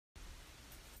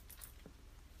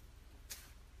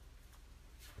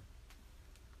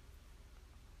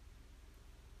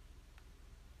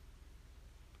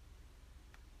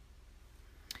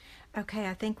Okay,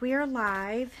 I think we are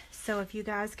live, so if you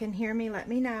guys can hear me, let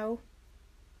me know.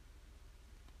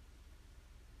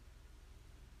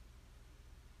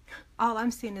 All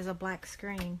I'm seeing is a black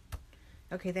screen.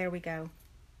 Okay, there we go.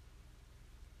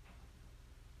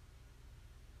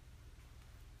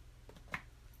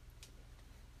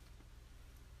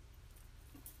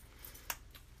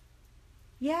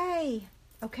 Yay!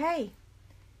 Okay,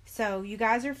 so you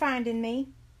guys are finding me.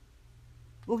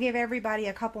 We'll give everybody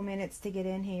a couple minutes to get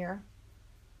in here.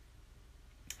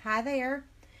 Hi there.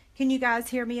 Can you guys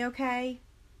hear me okay?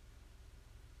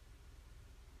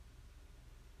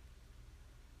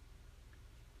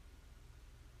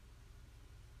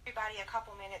 Everybody a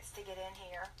couple minutes to get in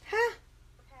here. Huh?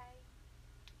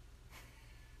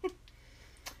 Okay.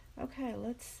 Okay,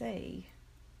 let's see.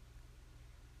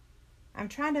 I'm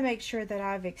trying to make sure that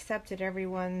I've accepted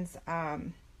everyone's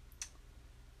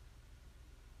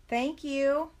thank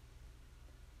you.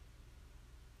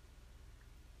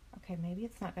 Okay, maybe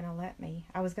it's not going to let me.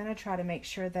 I was going to try to make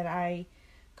sure that I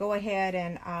go ahead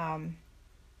and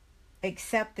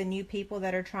accept the new people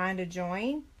that are trying to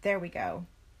join. There we go.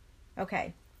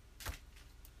 Okay.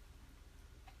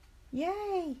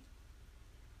 Yay!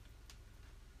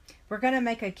 We're going to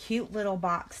make a cute little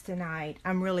box tonight.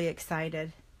 I'm really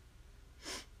excited.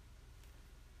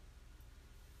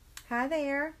 Hi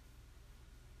there.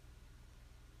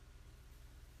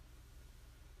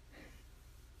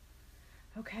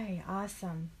 Okay,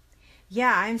 awesome.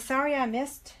 Yeah, I'm sorry I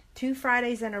missed 2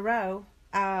 Fridays in a row.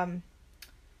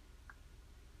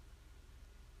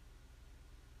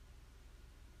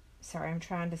 Sorry, I'm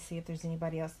trying to see if there's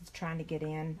anybody else that's trying to get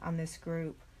in on this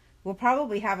group. We'll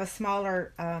probably have a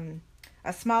smaller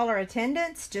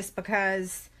attendance just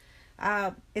because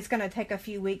it's going to take a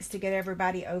few weeks to get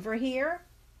everybody over here.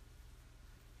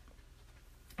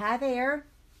 Hi there.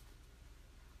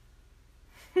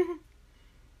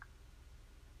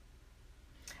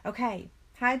 Okay.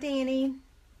 Hi, Danny.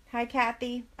 Hi,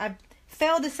 Kathy. I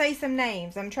failed to say some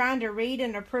names. I'm trying to read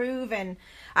and approve, and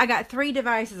I got 3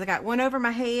 devices. I got one over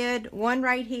my head, one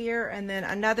right here, and then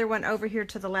another one over here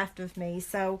to the left of me.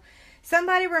 So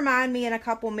somebody remind me in a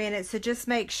couple minutes to just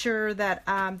make sure that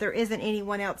there isn't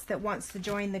anyone else that wants to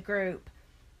join the group.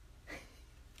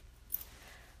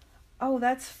 Oh,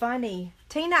 that's funny.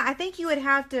 Tina, I think you would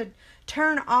have to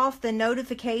turn off the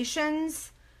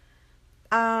notifications.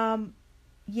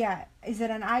 Yeah, is it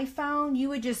an iPhone? You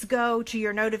would just go to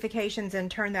your notifications and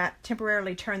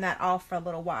temporarily turn that off for a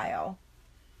little while.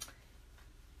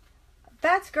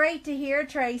 That's great to hear,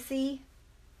 Tracy.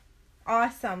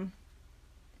 Awesome.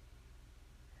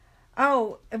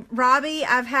 Oh, Robbie,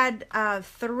 I've had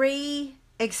 3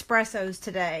 espressos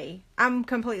today. I'm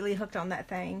completely hooked on that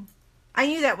thing. I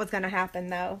knew that was going to happen,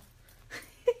 though.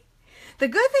 The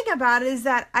good thing about it is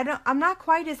that I'm not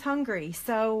quite as hungry,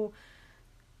 so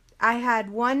I had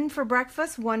 1 for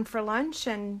breakfast, 1 for lunch,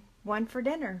 and 1 for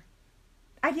dinner.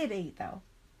 I did eat, though.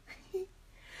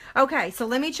 Okay, so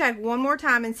let me check one more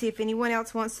time and see if anyone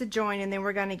else wants to join, and then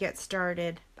we're going to get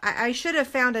started. I should have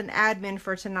found an admin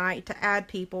for tonight to add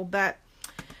people, but,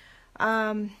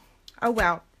 oh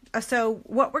well. So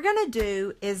what we're going to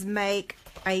do is make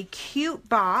a cute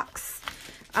box.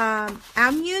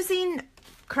 I'm using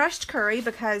crushed curry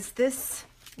because this,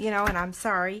 and I'm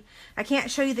sorry, I can't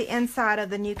show you the inside of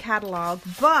the new catalog,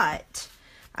 but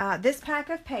this pack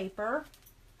of paper,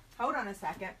 hold on a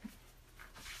second.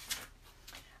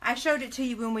 I showed it to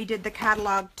you when we did the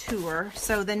catalog tour.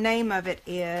 So the name of it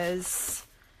is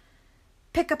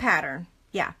Pick a Pattern.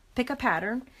 Yeah, Pick a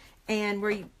Pattern. And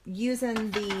we're using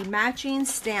the matching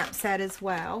stamp set as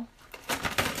well,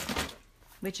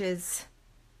 which is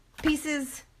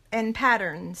Pieces and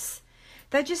Patterns.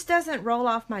 That just doesn't roll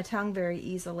off my tongue very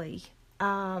easily.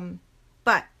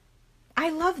 But I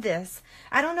love this.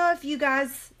 I don't know if you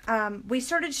guys, we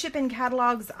started shipping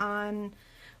catalogs on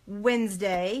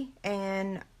Wednesday,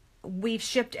 and we've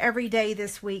shipped every day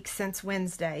this week since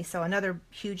Wednesday. So another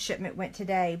huge shipment went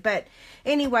today. But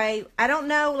anyway, I don't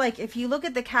know, like if you look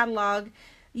at the catalog,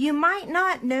 you might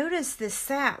not notice this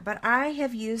sap, but I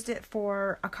have used it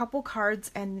for a couple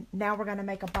cards, and now we're going to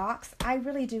make a box. I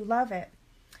really do love it.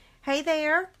 Hey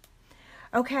there.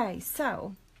 Okay,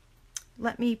 so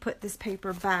let me put this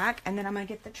paper back, and then I'm going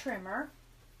to get the trimmer.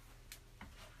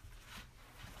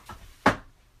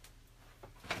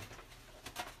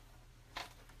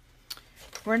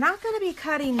 We're not going to be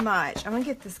cutting much. I'm going to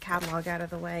get this catalog out of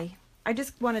the way. I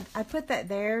put that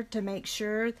there to make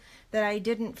sure that I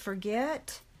didn't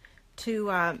forget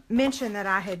to mention that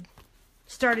I had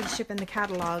started shipping the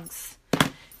catalogs.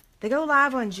 They go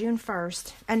live on June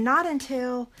 1st, and not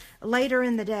until later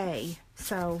in the day.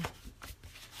 So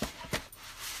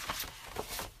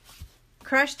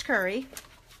crushed curry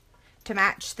to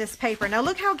match this paper. Now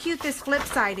look how cute this flip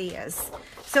side is.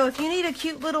 So if you need a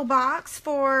cute little box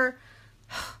for,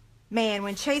 man,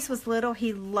 when Chase was little,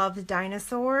 he loved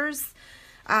dinosaurs.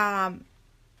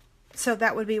 So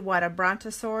that would be what, a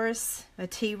Brontosaurus, a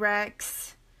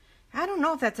T-Rex. I don't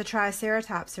know if that's a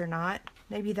Triceratops or not.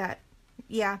 Maybe that,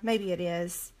 yeah, maybe it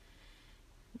is.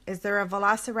 Is there a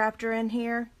Velociraptor in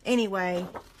here? Anyway,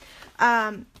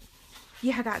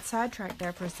 yeah, I got sidetracked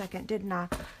there for a second, didn't I?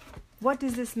 What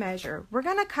does this measure? We're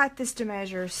going to cut this to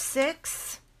measure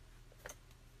 6.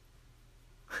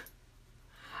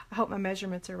 I hope my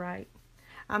measurements are right.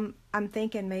 I'm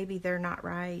thinking maybe they're not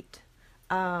right.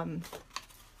 And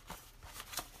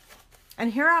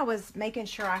here I was making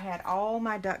sure I had all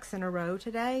my ducks in a row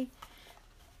today.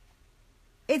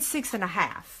 It's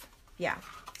 6.5. Yeah,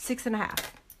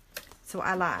 6.5. So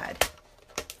I lied.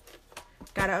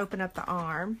 Got to open up the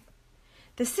arm.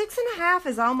 The 6.5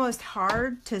 is almost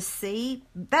hard to see.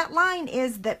 That line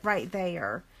is that right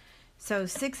there. So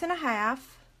 6.5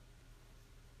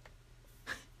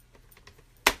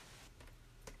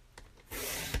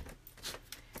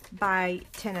 by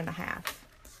 10.5.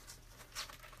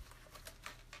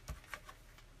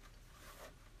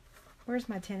 Where's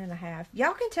my 10.5?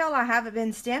 Y'all can tell I haven't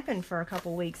been stamping for a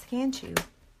couple weeks, can't you?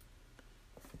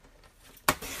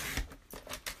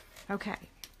 Okay.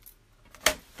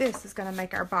 This is going to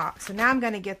make our box. So now I'm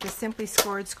going to get the Simply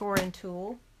Scored scoring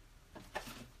tool.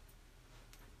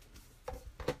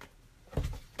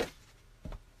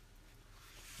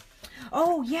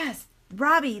 Oh, yes,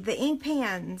 Robbie, the ink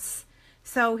pens.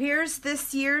 So here's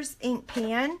this year's ink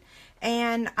pen.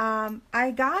 And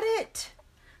I got it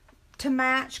to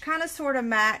match, kind of sort of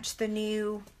match the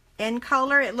new end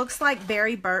color. It looks like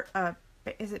Berry Burst.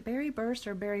 Is it Berry Burst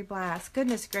or Berry Blast?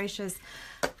 Goodness gracious.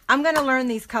 I'm going to learn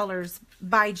these colors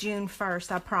by June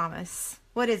 1st, I promise.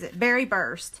 What is it? Berry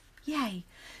Burst. Yay.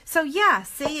 So yeah,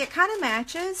 see, it kind of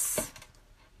matches.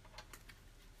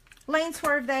 Lane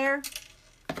swerve there.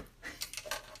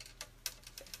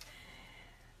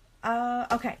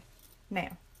 Okay,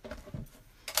 now.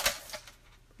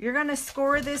 You're going to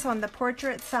score this on the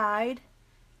portrait side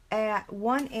at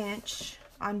 1 inch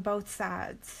on both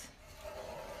sides.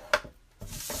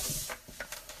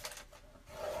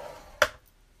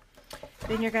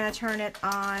 Then you're going to turn it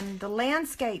on the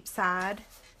landscape side,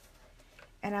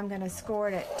 and I'm going to score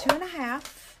it at 2.5,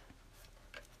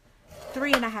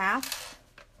 3.5,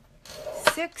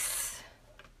 6,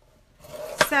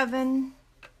 7,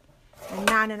 and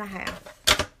 9.5.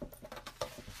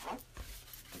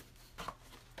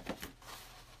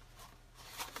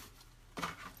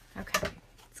 Okay,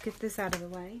 let's get this out of the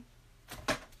way.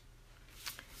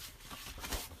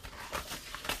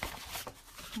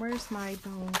 Where's my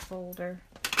bone folder?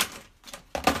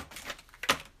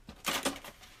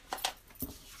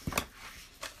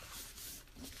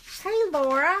 Hey,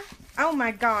 Laura. Oh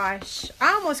my gosh.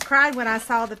 I almost cried when I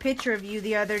saw the picture of you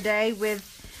the other day with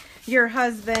your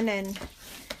husband and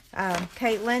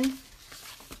Caitlin.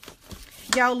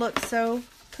 Y'all look so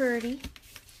pretty.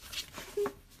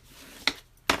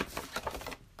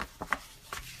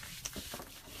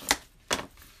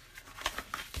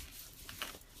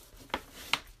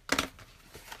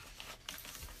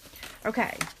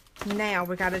 Okay, now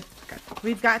we've got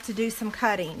to do some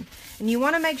cutting, and you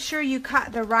want to make sure you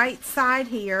cut the right side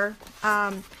here.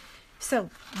 So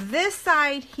this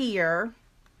side here,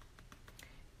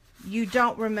 you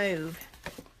don't remove.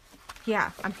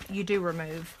 Yeah, you do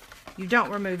remove. You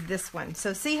don't remove this one.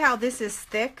 So see how this is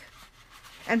thick?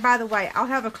 And by the way, I'll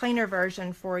have a cleaner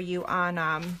version for you on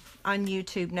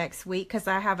YouTube next week, because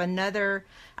I have a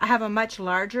much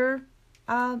larger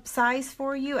size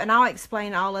for you, and I'll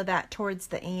explain all of that towards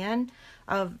the end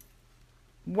of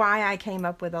why I came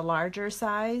up with a larger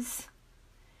size.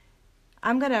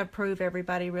 I'm going to approve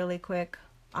everybody really quick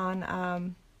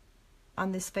on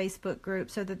this Facebook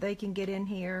group so that they can get in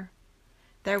here.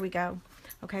 There we go.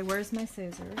 Okay, where's my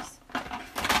scissors?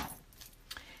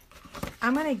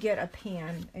 I'm going to get a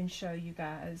pen and show you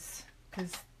guys,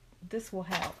 because this will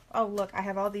help. Oh, look, I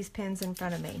have all these pens in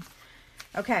front of me.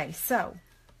 Okay, so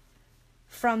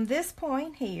from this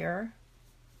point here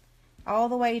all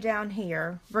the way down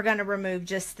here, we're going to remove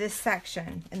just this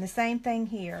section. And the same thing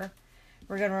here.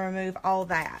 We're going to remove all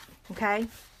that, okay?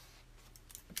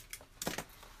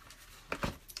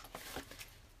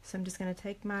 So I'm just going to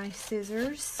take my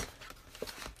scissors.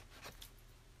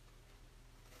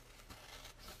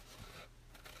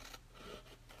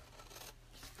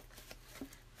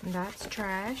 And that's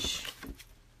trash.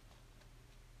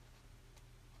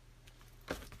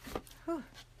 Whew.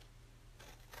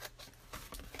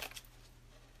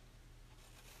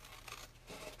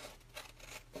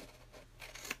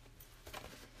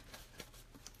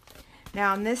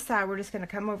 Now on this side, we're just going to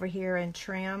come over here and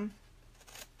trim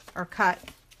or cut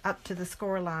up to the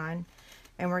score line.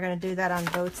 And we're going to do that on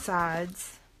both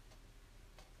sides.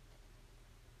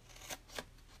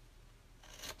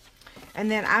 And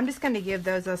then I'm just going to give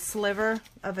those a sliver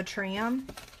of a trim.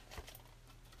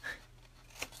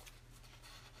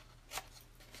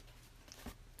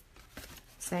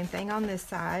 Same thing on this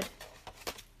side.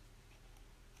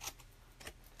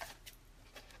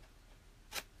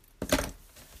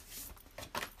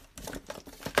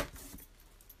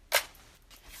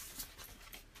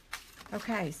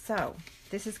 Okay, so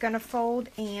this is going to fold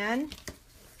in.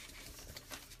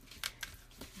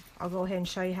 I'll go ahead and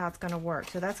show you how it's going to work.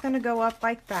 So that's going to go up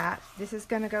like that. This is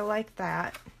going to go like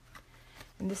that.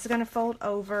 And this is going to fold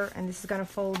over, and this is going to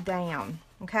fold down.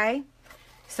 Okay?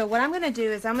 So what I'm going to do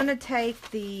is I'm going to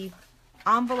take the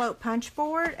envelope punch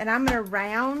board, and I'm going to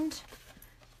round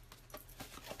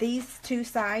these two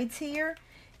sides here.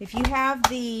 If you have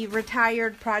the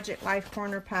retired Project Life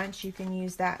corner punch, you can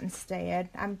use that instead.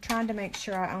 I'm trying to make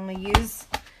sure I only use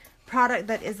product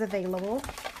that is available.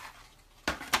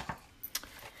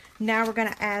 Now we're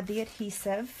going to add the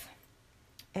adhesive,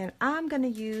 and I'm going to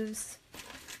use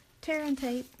tear and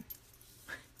tape.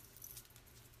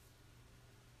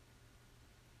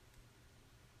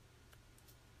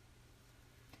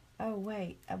 Oh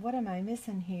wait, what am I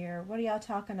missing here? What are y'all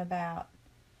talking about?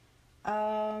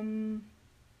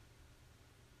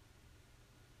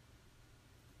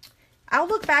 I'll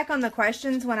look back on the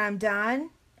questions when I'm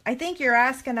done. I think you're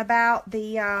asking about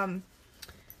the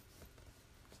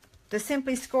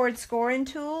Simply Scored scoring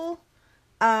tool.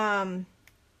 Some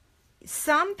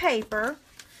paper,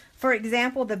 for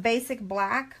example, the basic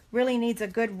black, really needs a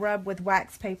good rub with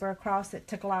wax paper across it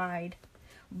to glide.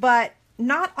 But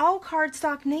not all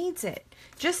cardstock needs it.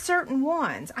 Just certain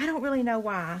ones. I don't really know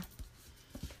why.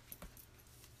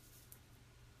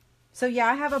 So yeah,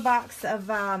 I have a box of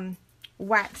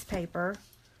wax paper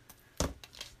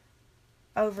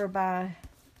over by,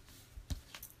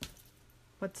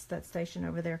 what's that station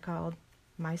over there called?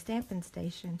 My stamping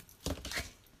station.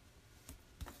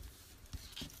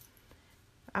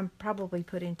 I'm probably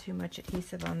putting too much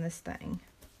adhesive on this thing.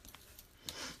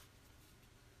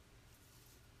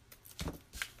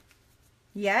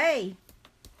 Yay!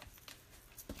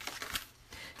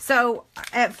 So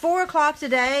at 4 o'clock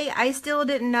today, I still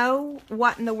didn't know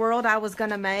what in the world I was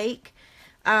going to make.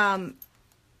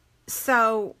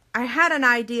 So I had an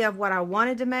idea of what I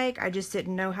wanted to make. I just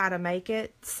didn't know how to make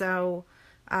it. So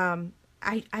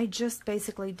I just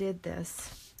basically did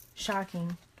this.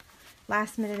 Shocking.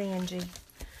 Last minute Angie.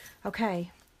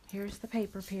 Okay, here's the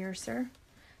paper piercer.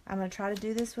 I'm going to try to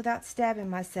do this without stabbing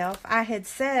myself. I had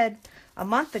said a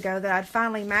month ago that I'd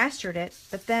finally mastered it,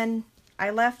 but then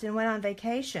I left and went on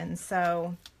vacation,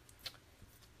 so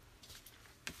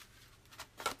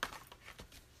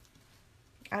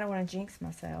I don't want to jinx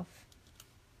myself.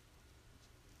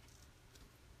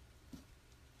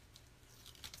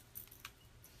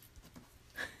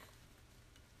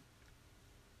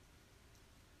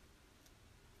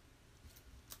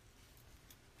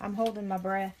 I'm holding my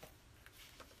breath.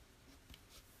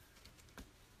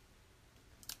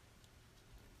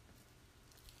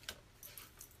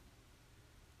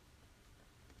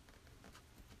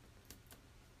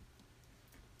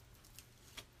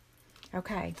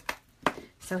 Okay,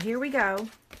 so here we go.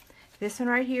 This one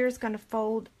right here is going to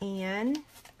fold in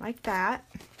like that.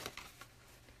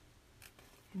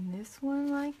 And this one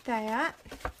like that.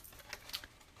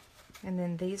 And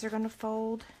then these are going to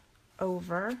fold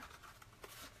over.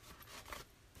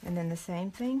 And then the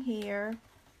same thing here.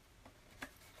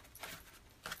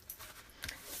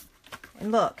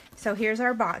 And look, so here's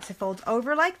our box. It folds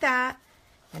over like that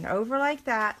and over like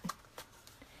that.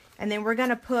 And then we're going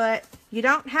to put, you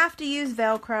don't have to use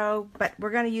Velcro, but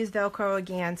we're going to use Velcro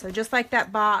again. So just like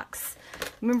that box,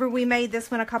 remember we made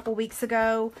this one a couple weeks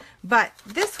ago, but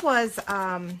this was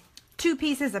 2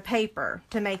 pieces of paper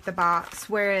to make the box,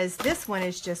 whereas this one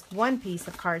is just 1 piece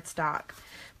of cardstock.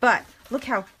 But look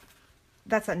how,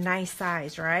 that's a nice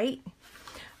size, right?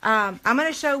 I'm going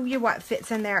to show you what fits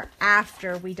in there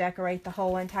after we decorate the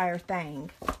whole entire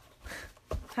thing.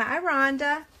 Hi,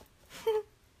 Rhonda.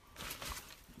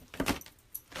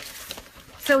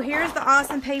 So here's the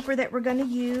awesome paper that we're going to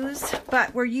use,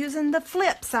 but we're using the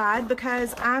flip side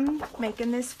because I'm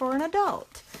making this for an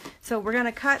adult. So we're going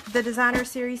to cut the designer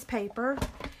series paper.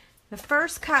 The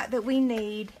first cut that we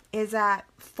need is at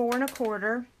 4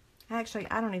 1/4. Actually,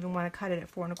 I don't even want to cut it at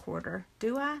 4 1/4,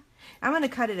 do I? I'm going to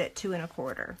cut it at 2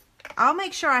 1/4. I'll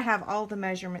make sure I have all the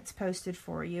measurements posted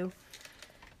for you.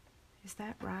 Is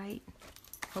that right?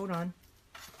 Hold on.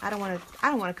 I don't want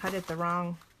to cut it the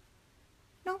wrong.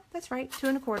 No, that's right, 2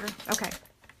 1/4. Okay.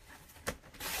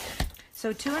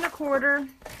 So 2 1/4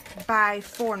 by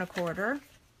 4 1/4.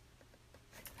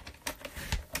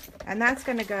 And that's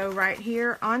going to go right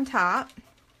here on top,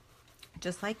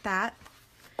 just like that.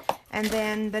 And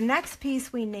then the next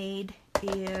piece we need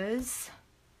is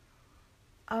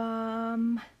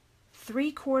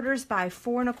 3/4 by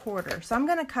 4 1/4. So I'm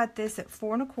going to cut this at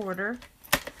 4 1/4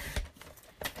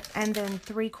 and then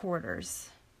 3/4.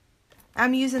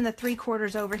 I'm using the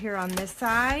 3/4 over here on this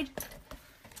side,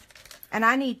 and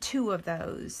I need 2 of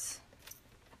those.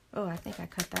 Oh, I think I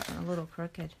cut that one a little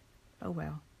crooked. Oh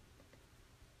well.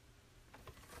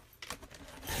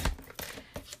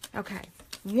 Okay,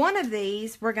 one of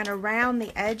these we're going to round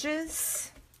the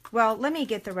edges. Well, let me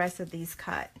get the rest of these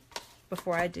cut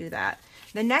before I do that.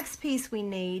 The next piece we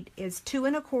need is 2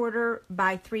 1/4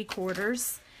 by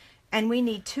 3/4, and we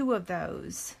need 2 of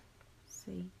those. Let's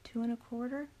see, 2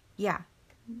 1/4? Yeah,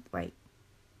 wait.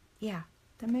 Yeah,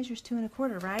 that measures 2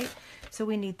 1/4, right? So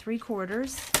we need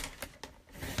 3/4.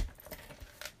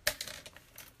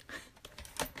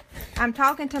 I'm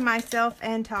talking to myself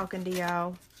and talking to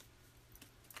y'all.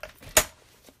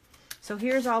 So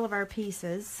here's all of our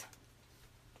pieces.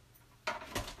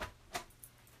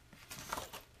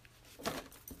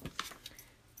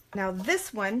 Now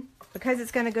this one, because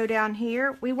it's going to go down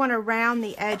here, we want to round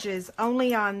the edges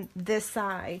only on this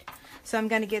side. So I'm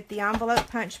going to get the envelope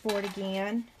punch board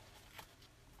again.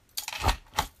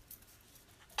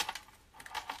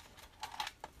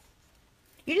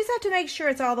 You just have to make sure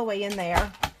it's all the way in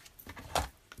there.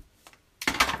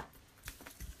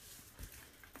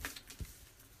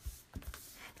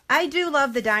 I do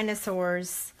love the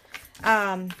dinosaurs,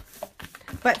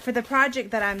 but for the project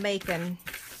that I'm making,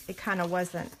 it kind of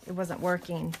wasn't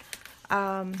working.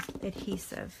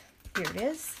 Adhesive, here it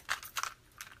is.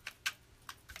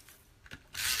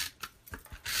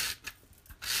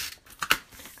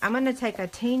 I'm going to take a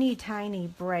teeny tiny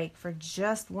break for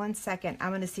just 1 second. I'm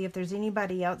going to see if there's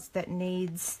anybody else that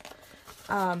needs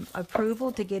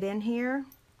approval to get in here.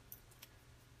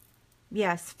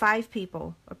 Yes, 5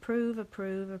 people. Approve,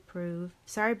 approve, approve.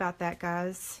 Sorry about that,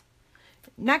 guys.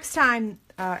 Next time,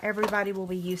 everybody will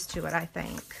be used to it, I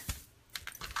think.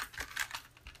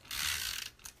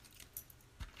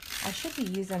 I should be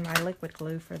using my liquid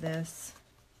glue for this.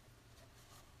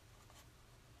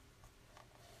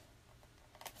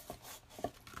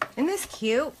 Isn't this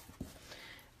cute?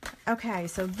 Okay,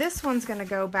 so this one's going to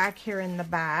go back here in the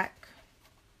back.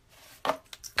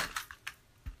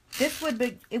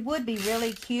 It would be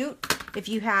really cute if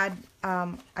you had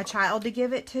a child to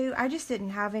give it to. I just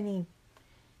didn't have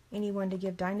anyone to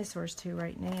give dinosaurs to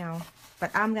right now.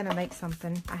 But I'm going to make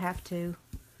something. I have to.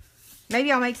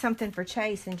 Maybe I'll make something for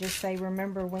Chase and just say,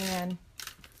 remember when.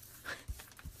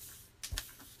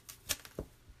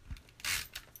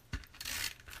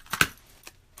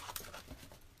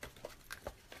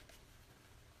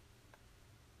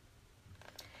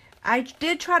 I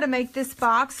did try to make this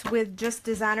box with just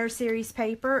designer series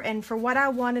paper, and for what I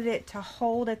wanted it to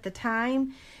hold at the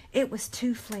time, it was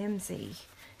too flimsy.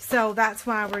 So that's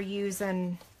why we're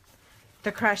using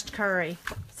the crushed curry.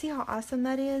 See how awesome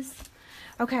that is?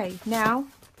 Okay, now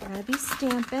I'm going to be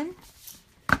stamping.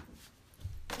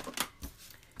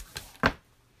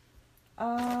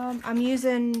 I'm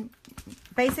using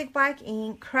basic black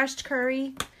ink, crushed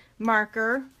curry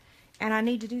marker, and I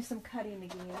need to do some cutting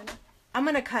again. I'm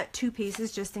going to cut 2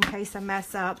 pieces just in case I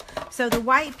mess up. So the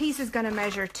white piece is going to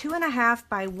measure 2 1/2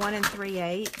 by 1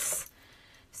 3/8.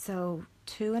 So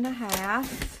 2 1/2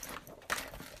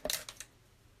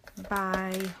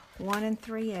 by 1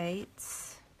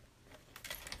 3/8.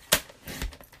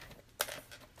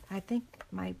 I think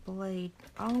my blade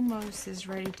almost is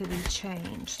ready to be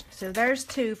changed. So there's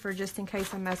 2 for just in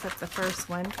case I mess up the first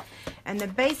one. And the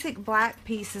basic black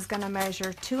piece is going to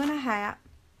measure 2 1/2.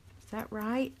 Is that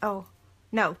right? Oh,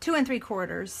 no, 2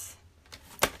 3/4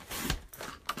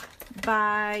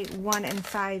 by 1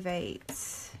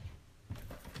 5/8.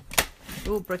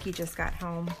 Ooh, Brookie just got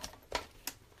home.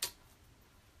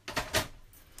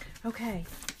 Okay.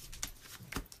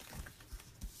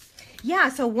 Yeah,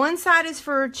 so one side is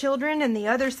for children and the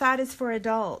other side is for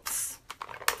adults.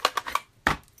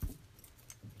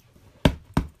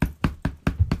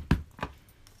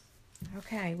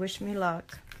 Okay, wish me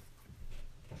luck.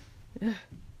 Ugh.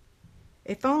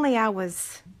 If only I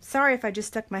was, sorry if I just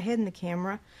stuck my head in the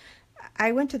camera.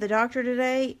 I went to the doctor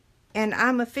today and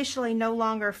I'm officially no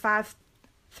longer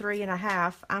 5'3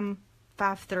 1/2. I'm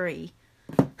 5'3".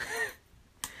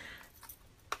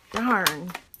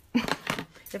 Darn.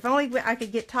 If only I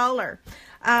could get taller.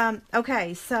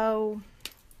 Okay, so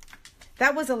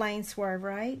that was a lane swerve,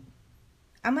 right?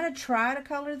 I'm going to try to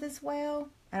color this well,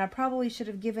 and I probably should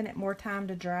have given it more time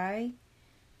to dry.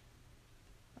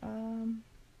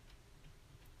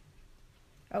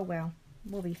 Oh well,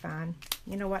 we'll be fine.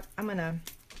 You know what? I don't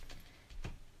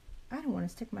want to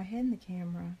stick my head in the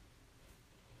camera.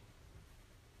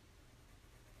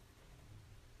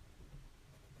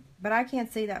 But I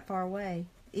can't see that far away,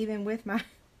 even with my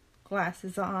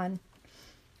glasses on.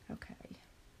 Okay.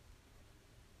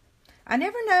 I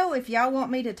never know if y'all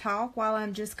want me to talk while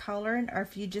I'm just coloring, or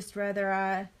if you just rather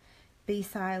I be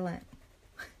silent.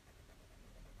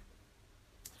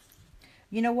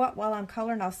 You know what? While I'm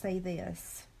coloring, I'll say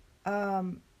this.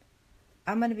 I'm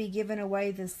going to be giving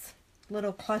away this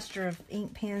little cluster of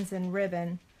ink pens and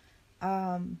ribbon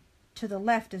to the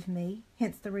left of me,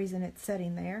 hence the reason it's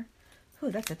sitting there. Ooh,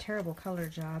 that's a terrible color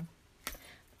job.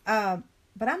 But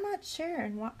I'm not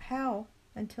sharing how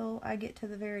until I get to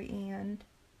the very end.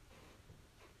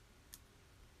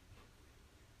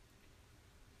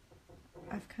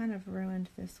 I've kind of ruined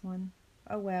this one.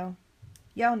 Oh well.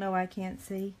 Y'all know I can't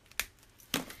see.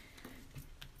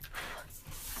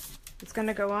 It's going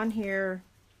to go on here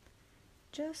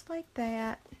just like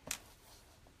that.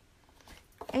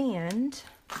 And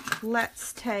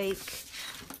let's take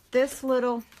this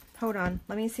little, hold on,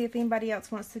 let me see if anybody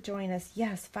else wants to join us.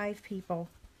 Yes, 5 people.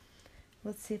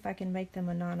 Let's see if I can make them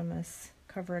anonymous.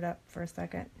 Cover it up for a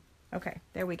second. Okay,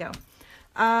 there we go.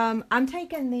 I'm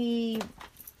taking the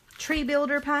tree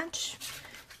builder punch,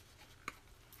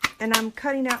 and I'm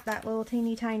cutting out that little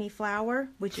teeny tiny flower,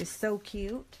 which is so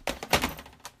cute.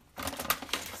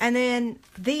 And then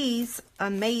these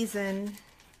amazing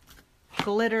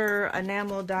glitter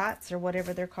enamel dots, or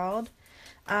whatever they're called.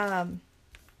 I'm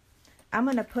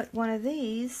going to put one of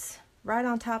these right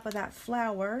on top of that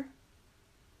flower.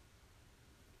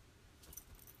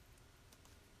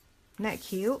 Isn't that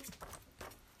cute?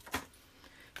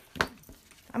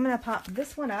 I'm going to pop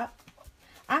this one up.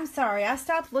 I'm sorry, I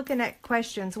stopped looking at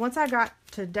questions. Once I got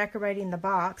to decorating the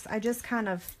box, I just kind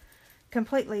of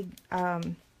completely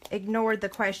ignored the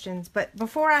questions. But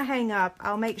before I hang up,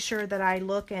 I'll make sure that I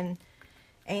look and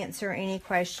answer any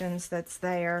questions that's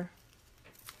there.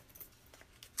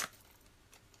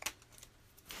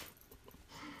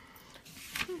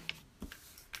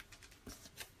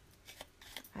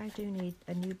 I do need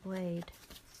a new blade.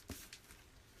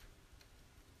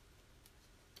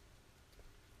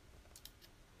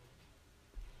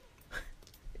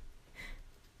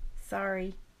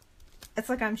 Sorry. It's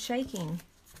like I'm shaking.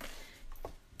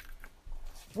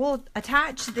 We'll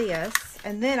attach this,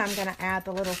 and then I'm going to add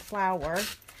the little flower,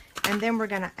 and then we're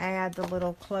going to add the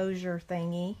little closure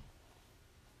thingy.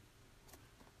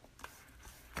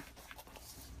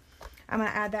 I'm going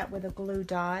to add that with a glue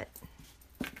dot.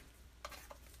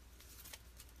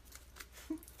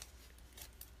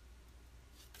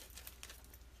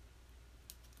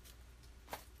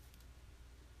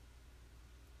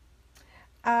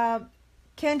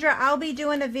 Kendra, I'll be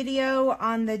doing a video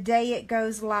on the day it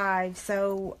goes live,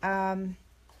 so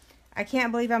I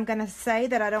can't believe I'm going to say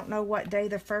that I don't know what day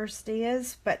the 1st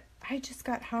is, but I just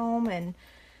got home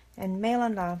and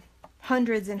mailing the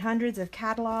hundreds and hundreds of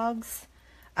catalogs.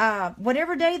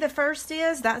 Whatever day the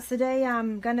 1st is, that's the day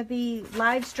I'm going to be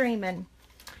live streaming.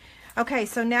 Okay,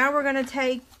 so now we're going to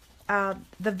take the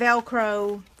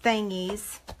Velcro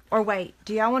thingies. Or wait,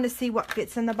 do y'all want to see what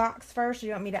fits in the box first, or do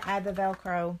you want me to add the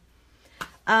Velcro?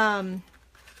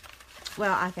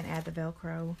 Well, I can add the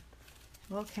Velcro.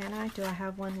 Well, can I? Do I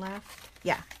have one left?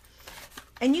 Yeah.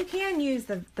 And you can use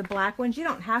the black ones. You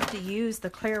don't have to use the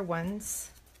clear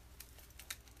ones.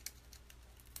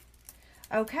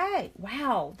 Okay.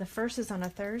 Wow. The 1st is on a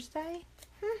Thursday?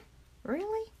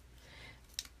 Really?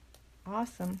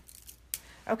 Awesome.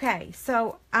 Okay.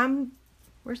 So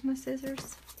where's my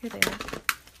scissors? Here they are.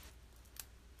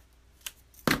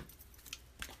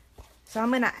 So I'm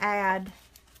going to add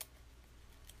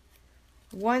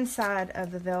one side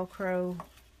of the Velcro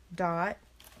dot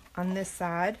on this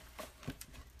side.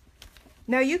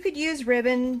 Now you could use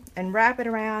ribbon and wrap it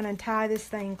around and tie this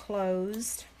thing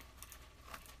closed.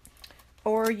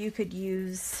 Or you could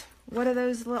use, what are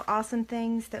those little awesome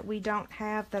things that we don't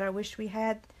have that I wish we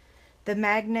had? The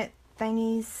magnet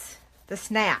thingies, the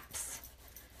snaps.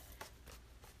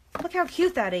 Look how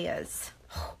cute that is.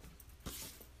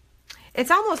 It's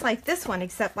almost like this one,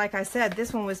 except like I said,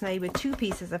 this one was made with 2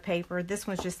 pieces of paper. This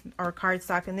one's just our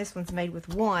cardstock, and this one's made with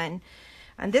 1.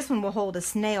 And this one will hold a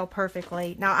snail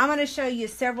perfectly. Now, I'm going to show you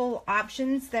several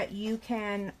options that you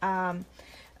can,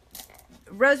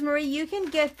 Rosemary, you can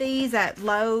get these at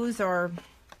Lowe's, or,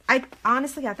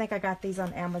 honestly, I think I got these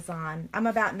on Amazon. I'm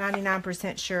about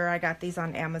 99% sure I got these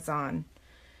on Amazon.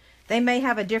 They may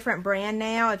have a different brand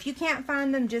now. If you can't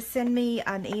find them, just send me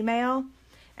an email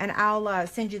and I'll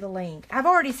send you the link. I've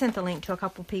already sent the link to a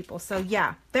couple people. So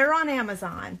yeah, they're on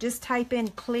Amazon. Just type in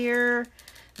clear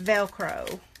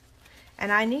Velcro.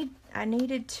 And I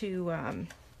needed to,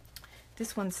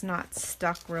 this one's not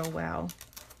stuck real well.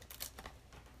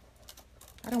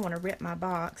 I don't want to rip my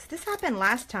box. This happened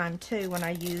last time too when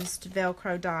I used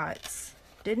Velcro dots,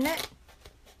 didn't it?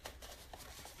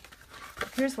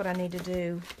 Here's what I need to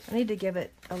do. I need to give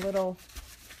it a little,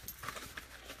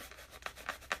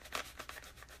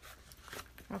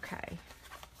 okay.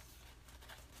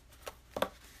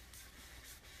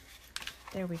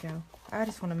 There we go. I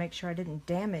just want to make sure I didn't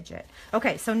damage it.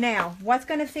 Okay, so now what's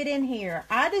going to fit in here?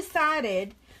 I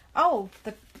decided, oh,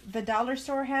 the dollar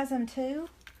store has them too?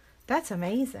 That's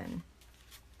amazing.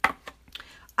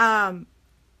 I'm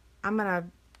going to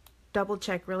double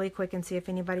check really quick and see if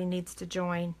anybody needs to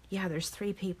join. Yeah, there's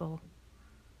 3 people.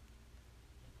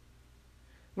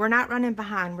 We're not running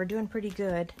behind. We're doing pretty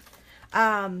good.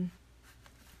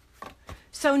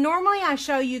 So normally I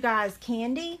show you guys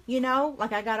candy, you know,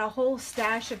 like I got a whole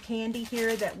stash of candy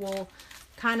here that will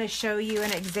kind of show you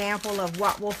an example of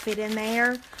what will fit in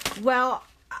there. Well,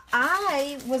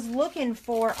 I was looking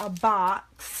for a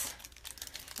box.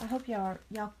 I hope y'all,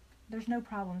 there's no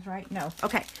problems, right? No.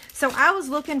 Okay. So I was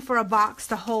looking for a box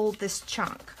to hold this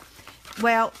chunk.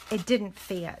 Well, it didn't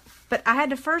fit, but I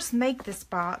had to first make this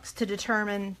box to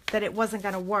determine that it wasn't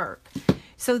going to work.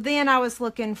 So then I was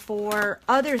looking for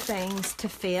other things to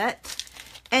fit,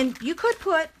 and you could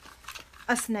put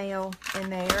a snail in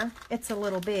there. It's a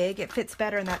little big. It fits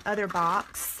better in that other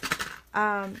box.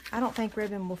 I don't think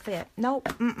ribbon will fit. Nope.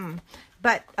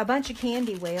 But a bunch of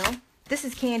candy will. This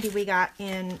is candy we got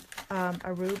in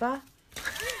Aruba,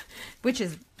 which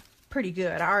is pretty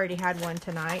good. I already had one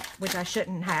tonight, which I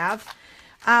shouldn't have.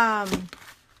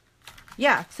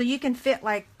 Yeah, so you can fit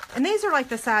like, and these are like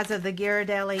the size of the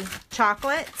Ghirardelli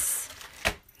chocolates.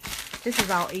 This is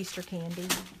all Easter candy.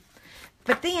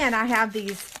 But then I have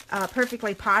these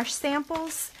Perfectly Posh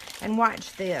samples, and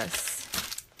watch this.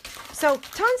 So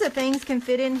tons of things can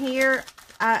fit in here.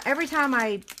 Every time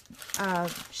I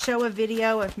show a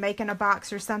video of making a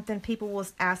box or something, people will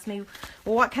ask me,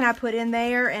 well, what can I put in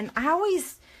there? And I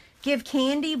always give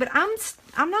candy, but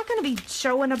I'm not going to be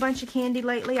showing a bunch of candy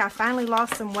lately. I finally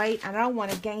lost some weight and I don't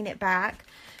want to gain it back.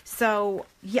 So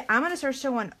yeah, I'm going to start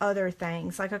showing other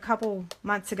things. Like a couple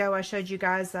months ago, I showed you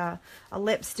guys a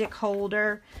lipstick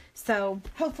holder. So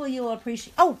hopefully you'll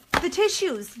appreciate. Oh, the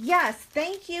tissues. Yes.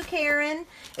 Thank you, Karen.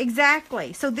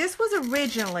 Exactly. So this was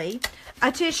originally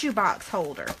a tissue box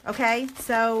holder. Okay.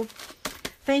 So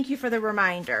thank you for the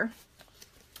reminder.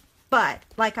 But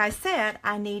like I said,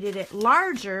 I needed it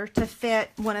larger to fit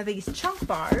one of these chunk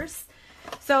bars.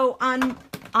 So on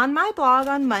my blog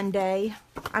on Monday,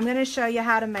 I'm going to show you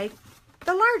how to make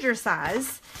the larger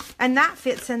size, and that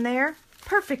fits in there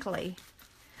perfectly.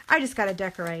 I just got to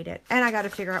decorate it, and I got to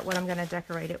figure out what I'm going to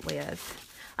decorate it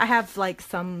with. I have like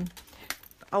some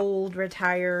old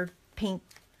retired pink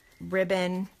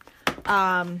ribbon.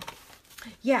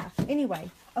 Yeah,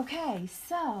 anyway. Okay,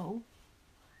 so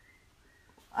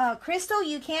Crystal,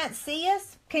 you can't see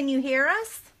us? Can you hear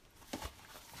us?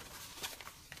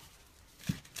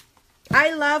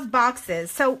 I love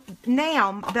boxes. So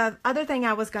now, the other thing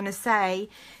I was going to say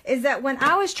is that when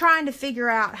I was trying to figure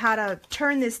out how to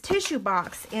turn this tissue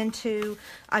box into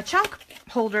a chunk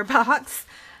holder box,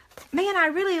 man, I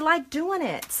really like doing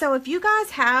it. So if you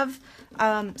guys have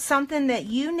something that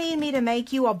you need me to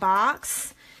make you a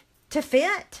box to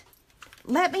fit,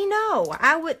 let me know.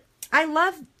 I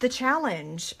love the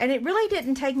challenge, and it really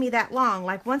didn't take me that long.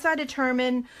 Like once I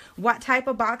determined what type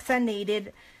of box I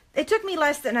needed, it took me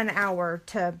less than an hour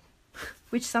to,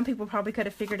 which some people probably could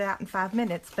have figured out in 5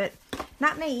 minutes, but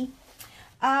not me.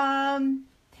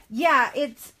 Yeah,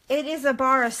 it is a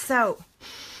bar of soap.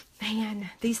 Man,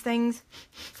 these things,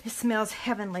 it smells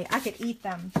heavenly. I could eat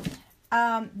them.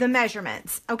 The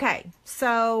measurements. Okay,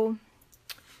 so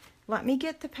let me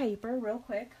get the paper real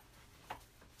quick.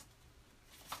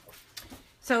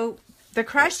 So the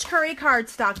crushed curry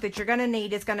cardstock that you're going to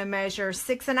need is going to measure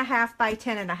 6.5 by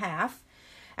 10.5.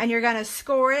 And you're going to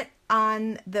score it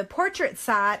on the portrait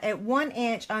side at 1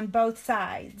 inch on both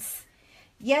sides.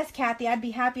 Yes, Kathy, I'd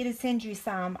be happy to send you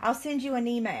some. I'll send you an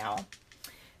email.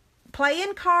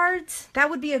 Playing cards, that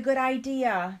would be a good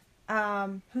idea.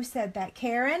 Who said that?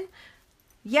 Karen?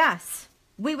 Yes.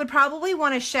 We would probably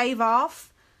want to shave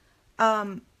off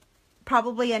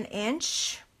probably 1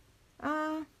 inch.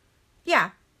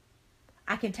 Yeah.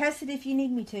 I can test it if you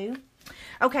need me to.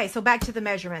 Okay, so back to the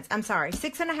measurements. I'm sorry,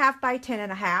 6.5 by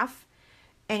 10.5.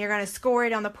 and you're going to score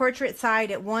it on the portrait side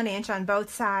at 1 inch on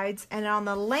both sides, and on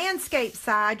the landscape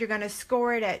side you're going to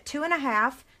score it at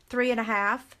 2.5,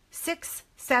 3.5, 6,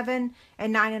 7,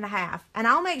 and 9.5. And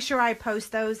I'll make sure I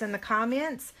post those in the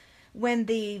comments when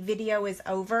the video is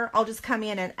over. I'll just come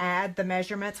in and add the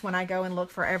measurements when I go and look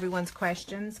for everyone's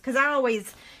questions, because I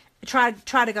always try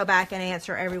to go back and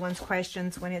answer everyone's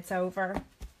questions when it's over.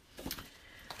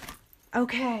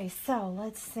 Okay, so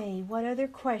let's see. What other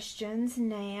questions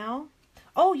now?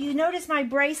 Oh, you notice my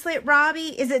bracelet,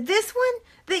 Robbie? Is it this one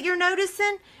that you're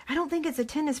noticing? I don't think it's a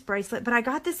tennis bracelet, but I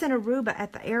got this in Aruba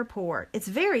at the airport. It's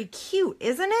very cute,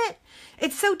 isn't it?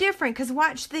 It's so different because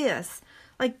watch this.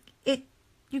 Like,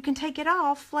 you can take it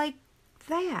off like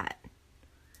that.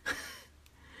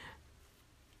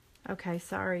 Okay,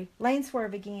 sorry. Lane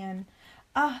swerve again.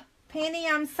 Penny,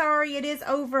 I'm sorry. It is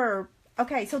over.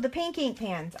 Okay, so the pink ink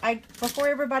pens. Before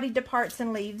everybody departs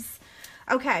and leaves.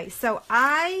 Okay, so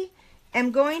I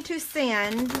am going to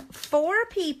send 4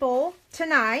 people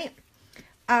tonight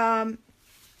 1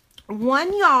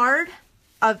 yard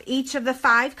of each of the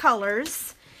 5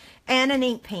 colors and an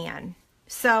ink pen.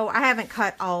 So I haven't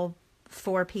cut all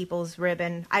 4 people's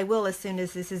ribbon. I will as soon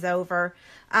as this is over.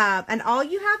 And all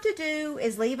you have to do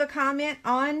is leave a comment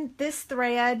on this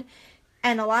thread.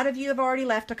 And a lot of you have already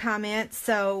left a comment,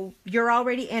 so you're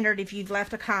already entered if you've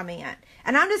left a comment.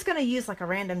 And I'm just going to use like a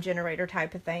random generator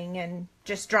type of thing and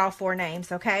just draw 4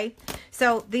 names, okay?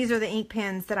 So these are the ink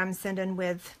pens that I'm sending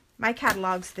with my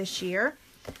catalogs this year.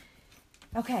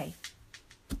 Okay.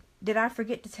 Did I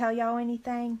forget to tell y'all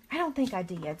anything? I don't think I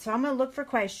did. So I'm going to look for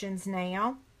questions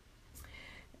now.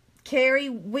 Carrie,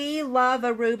 we love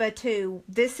Aruba too.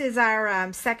 This is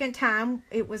our second time.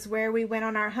 It was where we went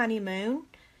on our honeymoon.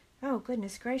 Oh,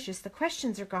 goodness gracious. The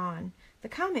questions are gone. The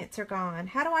comments are gone.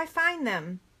 How do I find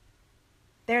them?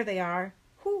 There they are.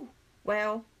 Whew.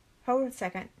 Well, hold a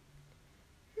second.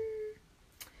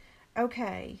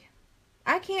 Okay.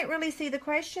 I can't really see the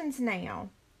questions now.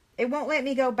 It won't let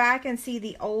me go back and see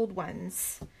the old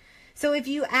ones. So if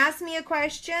you ask me a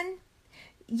question,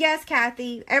 yes,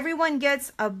 Kathy, everyone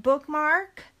gets a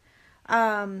bookmark,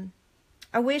 a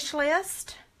wish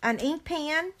list, an ink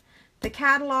pen, the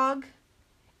catalog,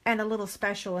 and a little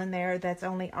special in there that's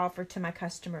only offered to my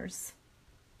customers.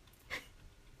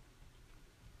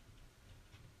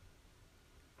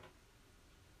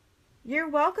 You're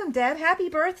welcome, Deb. Happy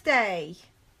birthday.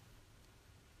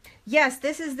 Yes,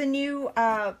 this is the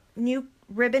new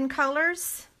ribbon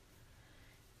colors.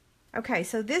 Okay,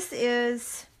 so this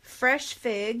is Fresh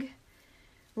Fig,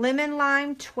 Lemon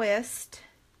Lime Twist,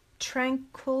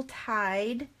 Tranquil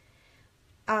Tide.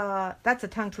 That's a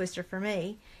tongue twister for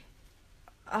me.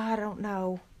 I don't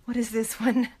know. What is this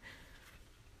one?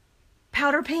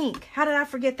 Powder Pink. How did I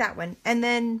forget that one? And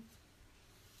then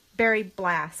Berry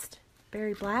Blast.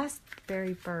 Berry Blast?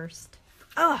 Berry Burst.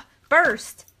 Ugh,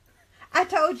 Burst. I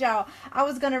told y'all I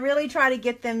was going to really try to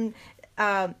get them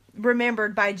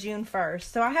remembered by June 1st.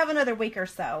 So I have another week or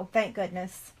so. Thank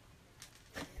goodness.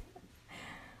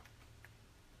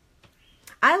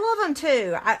 I love them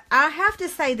too. I have to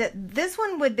say that this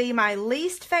one would be my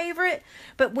least favorite,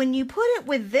 but when you put it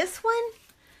with this one,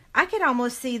 I could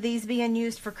almost see these being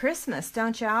used for Christmas,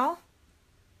 don't y'all?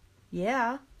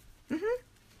 Yeah.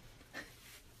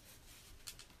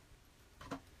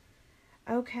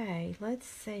 Okay, let's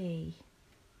see.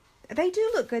 They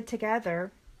do look good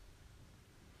together.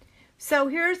 So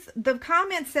here's the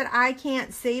comments that I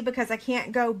can't see because I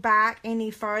can't go back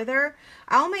any farther.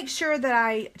 I'll make sure that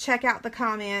I check out the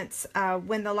comments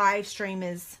when the live stream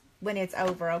is, when it's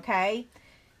over, okay?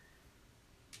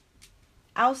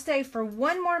 I'll stay for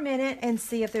 1 more minute and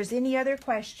see if there's any other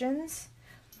questions.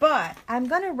 But I'm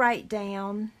going to write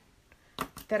down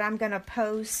that I'm going to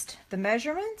post the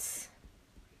measurements.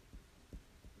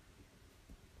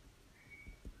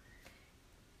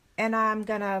 And I'm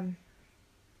going to...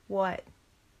 what?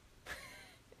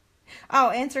 Oh,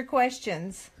 answer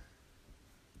questions.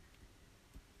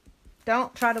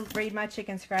 Don't try to read my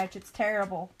ChicnScratch. It's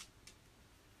terrible.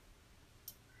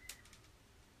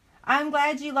 I'm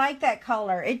glad you like that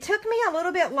color. It took me a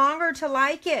little bit longer to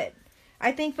like it.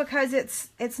 I think because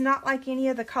it's not like any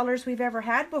of the colors we've ever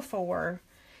had before.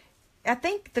 I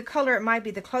think the color it might be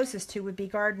the closest to would be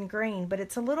Garden Green, but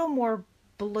it's a little more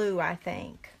blue, I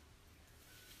think.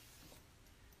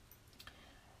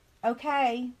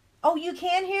 Okay. Oh, you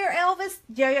can hear Elvis?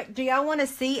 Do y'all want to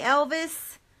see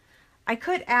Elvis? I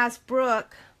could ask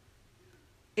Brooke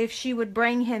if she would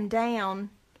bring him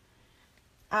down.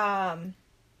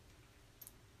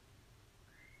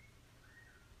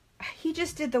 He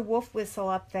just did the wolf whistle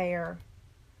up there.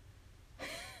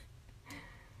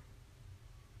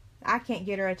 I can't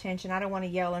get her attention. I don't want to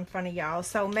yell in front of y'all.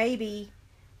 So maybe,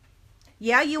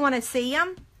 yeah, you want to see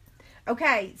him?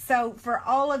 Okay, so for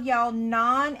all of y'all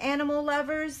non-animal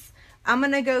lovers, I'm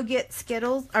going to go get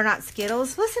Skittles, or not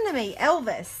Skittles, listen to me,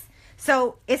 Elvis.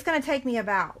 So it's going to take me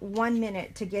about 1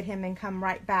 minute to get him and come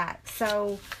right back.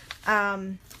 So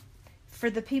for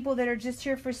the people that are just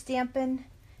here for stamping,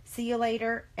 see you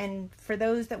later. And for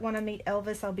those that want to meet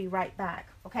Elvis, I'll be right back,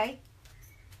 okay?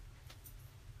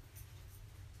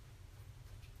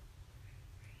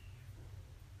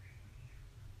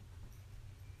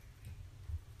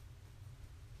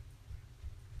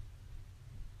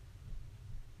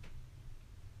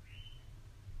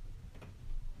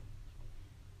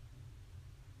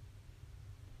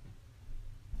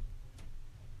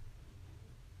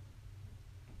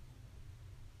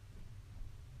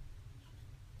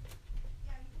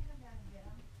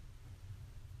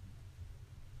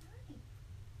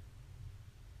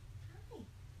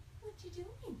 What you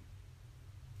doing?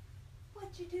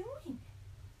 What you doing?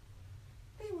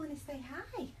 They want to say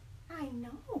hi. I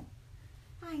know.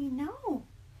 I know.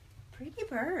 Pretty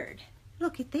bird.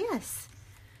 Look at this.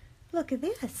 Look at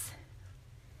this.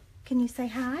 Can you say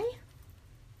hi?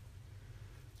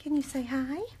 Can you say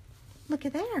hi? Look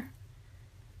at there.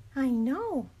 I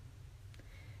know.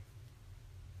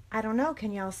 I don't know.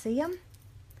 Can y'all see him?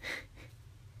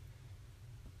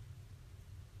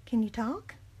 Can you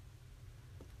talk?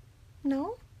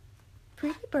 No?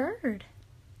 Pretty bird.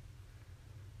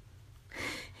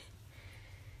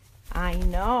 I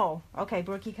know. Okay,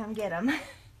 Brookie, come get him.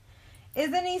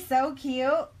 Isn't he so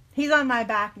cute? He's on my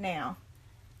back now.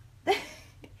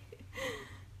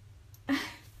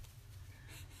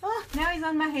 Oh, now he's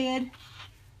on my head.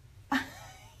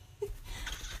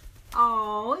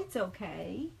 Oh, it's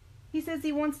okay. He says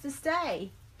he wants to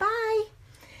stay. Bye.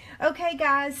 Okay,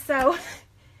 guys, so...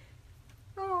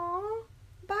 Oh,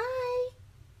 bye.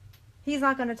 He's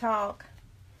not going to talk.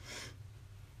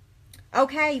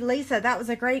 Okay, Lisa, that was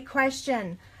a great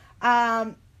question.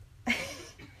 You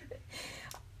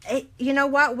know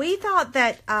what? We thought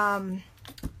that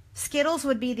Skittles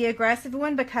would be the aggressive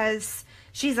one because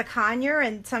she's a conure,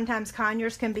 and sometimes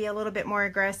conures can be a little bit more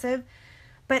aggressive.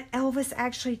 But Elvis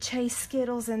actually chased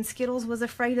Skittles, and Skittles was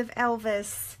afraid of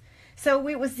Elvis. So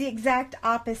it was the exact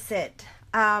opposite.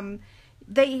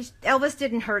 Elvis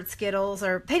didn't hurt Skittles,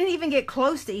 or they didn't even get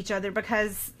close to each other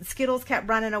because Skittles kept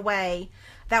running away.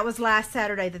 That was last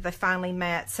Saturday that they finally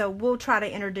met. So we'll try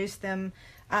to introduce them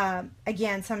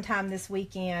again sometime this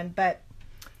weekend. But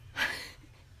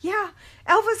yeah,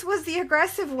 Elvis was the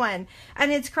aggressive one.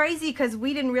 And it's crazy because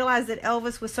we didn't realize that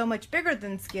Elvis was so much bigger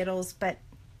than Skittles, but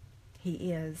he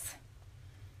is.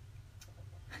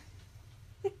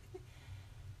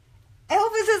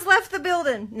 Elvis has left the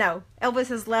building. No, Elvis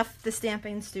has left the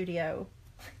stamping studio.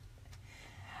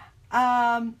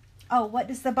 Oh, what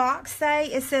does the box say?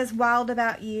 It says Wild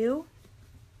About You.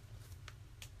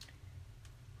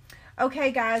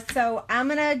 Okay, guys, so I'm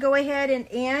going to go ahead and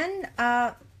end.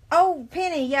 Oh,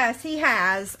 Penny, yes, he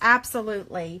has.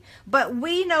 Absolutely. But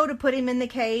we know to put him in the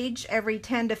cage every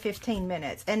 10 to 15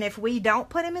 minutes. And if we don't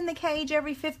put him in the cage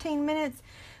every 15 minutes,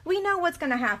 we know what's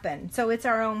going to happen. So it's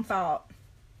our own fault.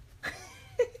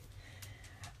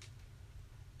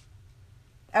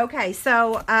 Okay,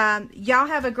 so y'all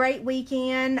have a great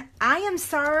weekend. I am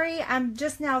sorry, I'm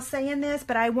just now saying this,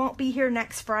 but I won't be here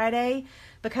next Friday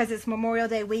because it's Memorial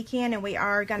Day weekend and we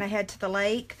are going to head to the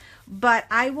lake. But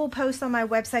I will post on my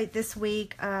website this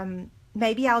week.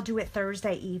 Maybe I'll do it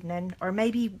Thursday evening or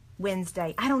maybe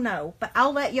Wednesday. I don't know, but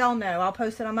I'll let y'all know. I'll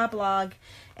post it on my blog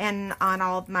and on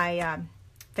all of my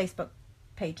Facebook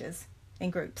pages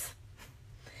and groups.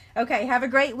 Okay, have a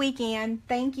great weekend.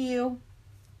 Thank you.